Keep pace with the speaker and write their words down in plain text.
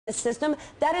system,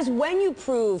 that is when you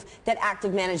prove that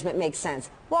active management makes sense.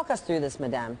 Walk us through this,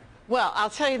 Madame. Well, I'll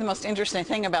tell you the most interesting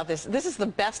thing about this. This is the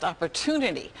best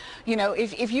opportunity. You know,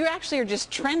 if you actually are just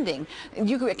trending,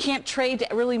 you can't trade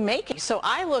to really make it. So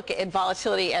I look at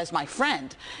volatility as my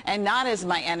friend and not as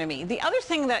my enemy. The other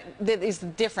thing that is the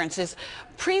difference is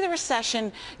pre the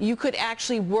recession, you could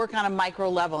actually work on a micro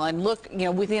level and look, you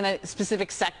know, within a specific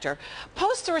sector.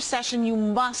 Post the recession, you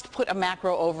must put a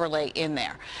macro overlay in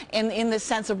there, in the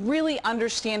sense of really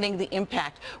understanding the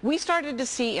impact. We started to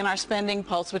see in our spending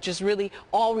pulse, which is really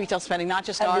all retail spending, not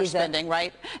just our spending,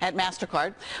 right, at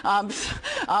MasterCard.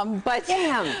 But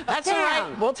damn, that's all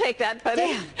right. We'll take that. But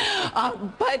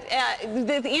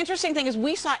the interesting thing is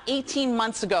we saw 18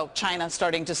 months ago China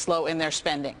starting to slow in their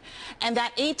spending. And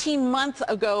that 18-month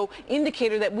ago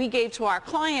indicator that we gave to our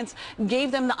clients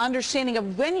gave them the understanding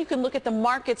of when you can look at the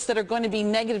markets that are going to be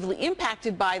negatively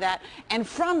impacted by that. And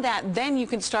from that, then you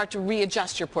can start to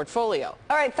readjust your portfolio.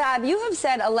 All right, Fab, you have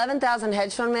said 11,000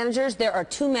 hedge fund managers. There are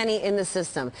too many in the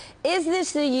system. Is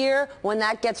this the year when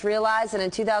that gets realized, and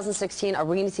in 2016, are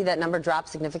we going to see that number drop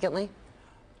significantly?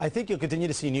 I think you'll continue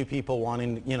to see new people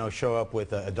wanting, you know, show up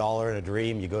with a dollar and a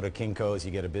dream. You go to Kinko's,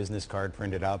 you get a business card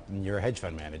printed up, and you're a hedge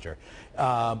fund manager.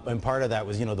 And part of that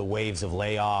was, you know, the waves of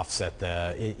layoffs at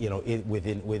the,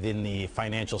 within the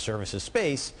financial services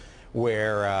space,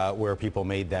 where people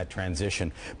made that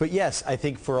transition. But yes, I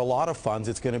think for a lot of funds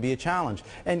it's going to be a challenge,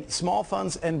 and small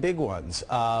funds and big ones.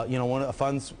 You know, one of the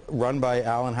funds run by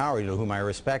Alan Howard, you know, whom I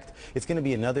respect, it's going to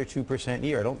be another 2%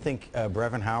 year. I don't think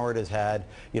Brevin Howard has had,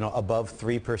 you know, above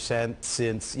 3%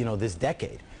 since, you know, this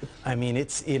decade. I mean,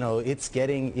 it's, you know, it's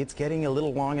getting a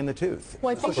little long in the tooth.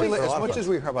 Well, I think as much as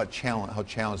we heard about how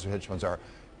challenged the hedge funds are,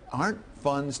 aren't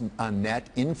funds on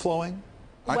net inflowing?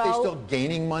 Aren't they still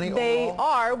gaining money overall? They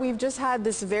are. We've just had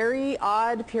this very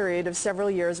odd period of several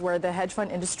years where the hedge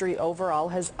fund industry overall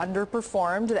has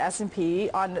underperformed the S&P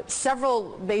on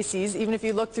several bases. Even if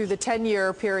you look through the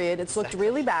 10-year period, it's looked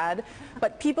really bad.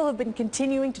 But people have been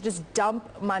continuing to just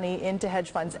dump money into hedge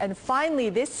funds. And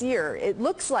finally, this year, it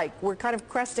looks like we're kind of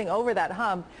cresting over that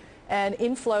hump, and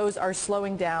inflows are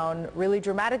slowing down really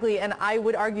dramatically. And I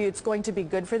would argue it's going to be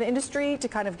good for the industry to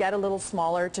kind of get a little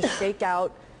smaller, to shake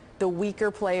out the weaker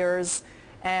players,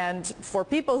 and for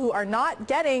people who are not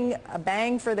getting a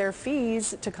bang for their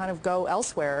fees to kind of go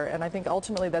elsewhere. And I think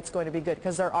ultimately that's going to be good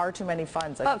because there are too many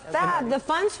funds. But Fab, the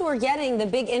funds who are getting the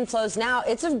big inflows now,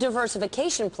 it's a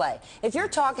diversification play. If you're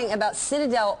talking about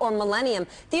Citadel or Millennium,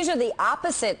 these are the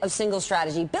opposite of single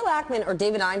strategy. Bill Ackman or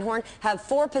David Einhorn have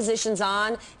 4 positions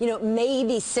on, you know,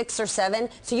 maybe 6 or 7.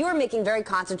 So you are making very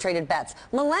concentrated bets.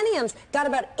 Millennium's got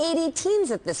about 80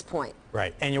 teams at this point.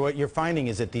 Right, and what you're finding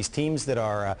is that these teams that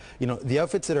are, you know, the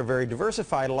outfits that are very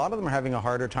diversified, a lot of them are having a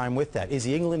harder time with that.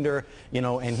 Izzy Englander, you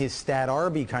know, and his Stat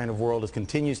Arby kind of world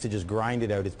continues to just grind it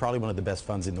out. It's probably one of the best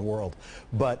funds in the world.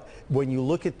 But when you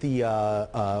look at the,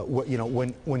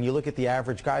 when you look at the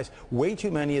average guys, way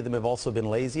too many of them have also been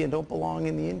lazy and don't belong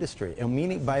in the industry. And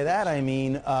meaning by that, I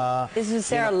mean, this is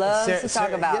Sarah loves to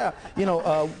talk about. Yeah, you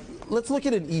know. Let's look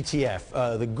at an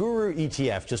ETF. The Guru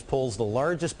ETF just pulls the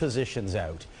largest positions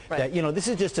out. Right. That, you know, this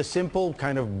is just a simple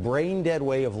kind of brain dead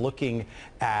way of looking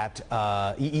at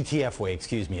ETF way.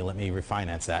 Excuse me. Let me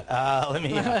refinance that. Let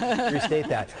me restate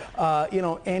that. You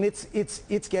know, and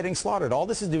it's getting slaughtered. All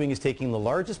this is doing is taking the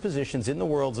largest positions in the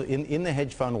world, in the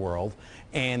hedge fund world,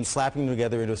 and slapping them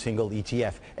together into a single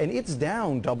ETF. And it's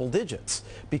down double digits,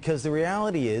 because the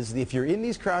reality is, if you're in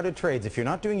these crowded trades, if you're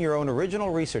not doing your own original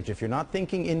research, if you're not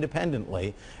thinking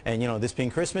independently, and, you know, this being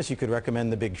Christmas, you could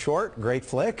recommend The Big Short, great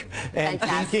flick, and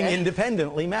thinking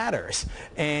independently matters,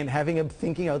 and having a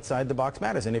thinking outside the box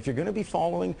matters. And if you're going to be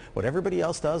following what everybody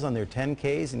else does on their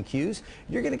 10Ks and Qs,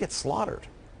 you're going to get slaughtered.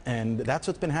 And that's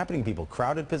what's been happening to people,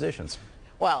 crowded positions.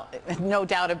 Well, no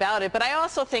doubt about it. But I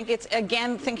also think it's,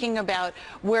 again, thinking about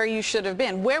where you should have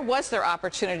been. Where was there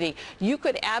opportunity? You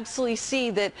could absolutely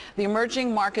see that the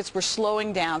emerging markets were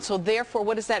slowing down. So therefore,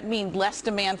 what does that mean? Less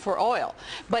demand for oil.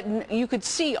 But you could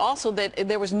see also that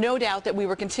there was no doubt that we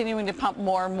were continuing to pump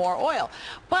more and more oil.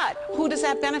 But who does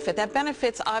that benefit? That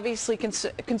benefits, obviously,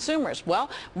 consumers.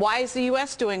 Well, why is the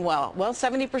U.S. doing well? Well,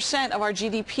 70% of our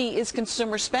GDP is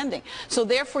consumer spending. So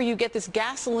therefore, you get this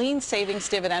gasoline savings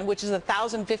dividend, which is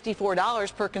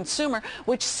 $1,054 per consumer,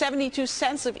 which 72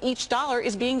 cents of each dollar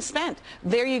is being spent.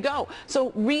 There you go.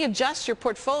 So readjust your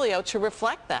portfolio to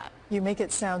reflect that. You make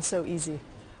it sound so easy.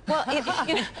 Well,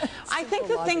 I think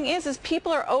the thing is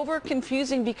people are over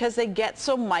confusing because they get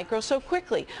so micro so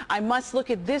quickly. I must look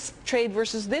at this trade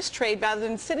versus this trade rather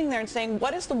than sitting there and saying,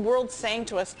 what is the world saying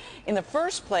to us in the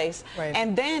first place? Right.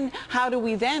 And then how do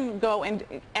we then go and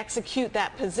execute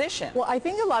that position? Well, I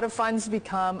think a lot of funds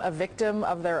become a victim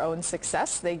of their own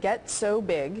success. They get so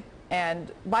big.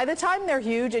 And by the time they're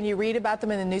huge and you read about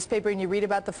them in the newspaper and you read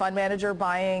about the fund manager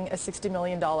buying a $60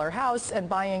 million house and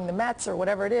buying the Mets or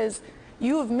whatever it is,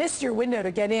 you have missed your window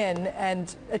to get in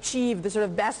and achieve the sort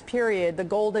of best period, the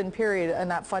golden period in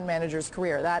that fund manager's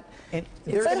career. But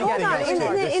hold on,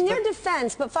 in their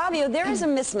defense, but Fabio, there is a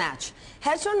mismatch.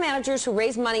 Hedge fund managers who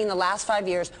raised money in the last 5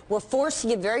 years were forced to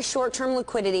give very short-term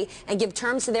liquidity and give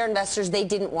terms to their investors they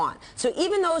didn't want. So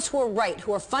even those who are right,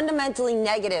 who are fundamentally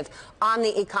negative on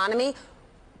the economy,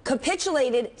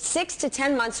 capitulated 6 to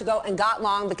 10 months ago and got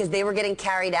long because they were getting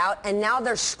carried out, and now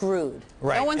they're screwed.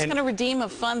 Right. No one's going to redeem a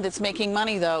fund that's making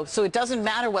money, though, so it doesn't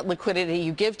matter what liquidity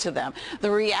you give to them.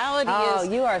 The reality is...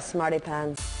 Oh, you are a smarty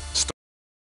pants.